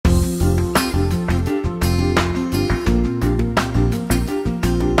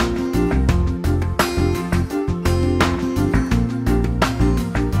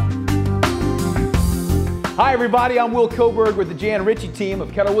Hi everybody, I'm Will Coburg with the Jan Richey team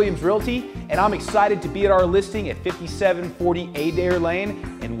of Keller Williams Realty, and I'm excited to be at our listing at 5740 Adair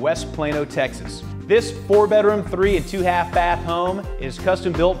Lane in West Plano, Texas. This 4-bedroom, 3 and 2.5 bath home is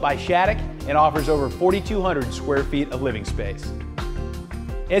custom built by Shattuck and offers over 4,200 square feet of living space.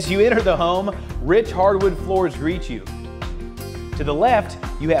 As you enter the home, rich hardwood floors greet you. To the left,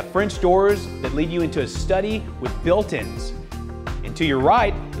 you have French doors that lead you into a study with built-ins. And to your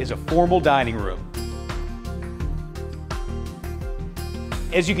right is a formal dining room.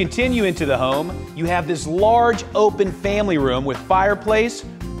 As you continue into the home, you have this large open family room with fireplace,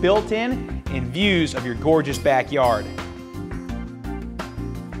 built-in, and views of your gorgeous backyard.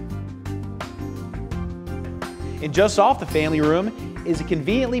 And just off the family room is a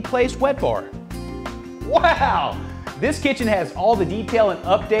conveniently placed wet bar. Wow! This kitchen has all the detail and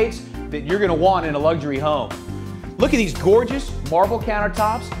updates that you're going to want in a luxury home. Look at these gorgeous marble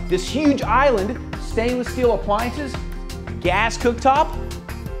countertops, this huge island, stainless steel appliances, gas cooktop,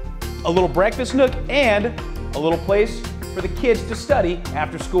 a little breakfast nook, and a little place for the kids to study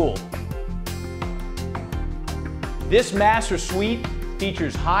after school. This master suite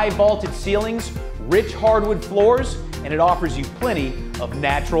features high vaulted ceilings, rich hardwood floors, and it offers you plenty of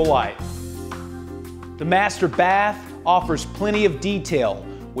natural light. The master bath offers plenty of detail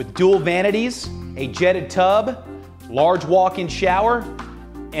with dual vanities, a jetted tub, large walk-in shower,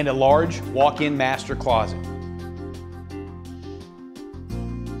 and a large walk-in master closet.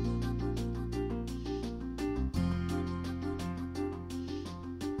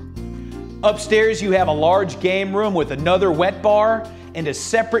 Upstairs you have a large game room with another wet bar and a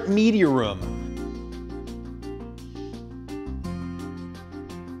separate media room.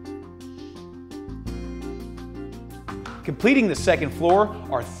 Completing the second floor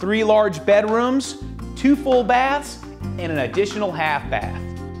are 3 large bedrooms, 2 full baths, and an additional half bath.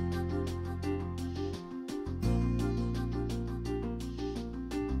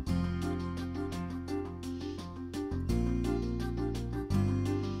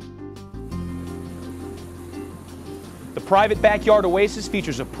 The private backyard oasis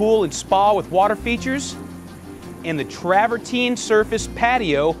features a pool and spa with water features, and the travertine surface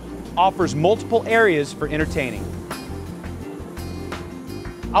patio offers multiple areas for entertaining.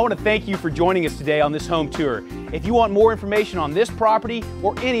 I want to thank you for joining us today on this home tour. If you want more information on this property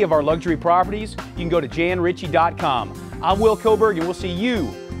or any of our luxury properties, you can go to janrichey.com. I'm Will Coburg, and we'll see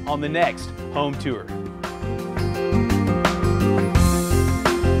you on the next home tour.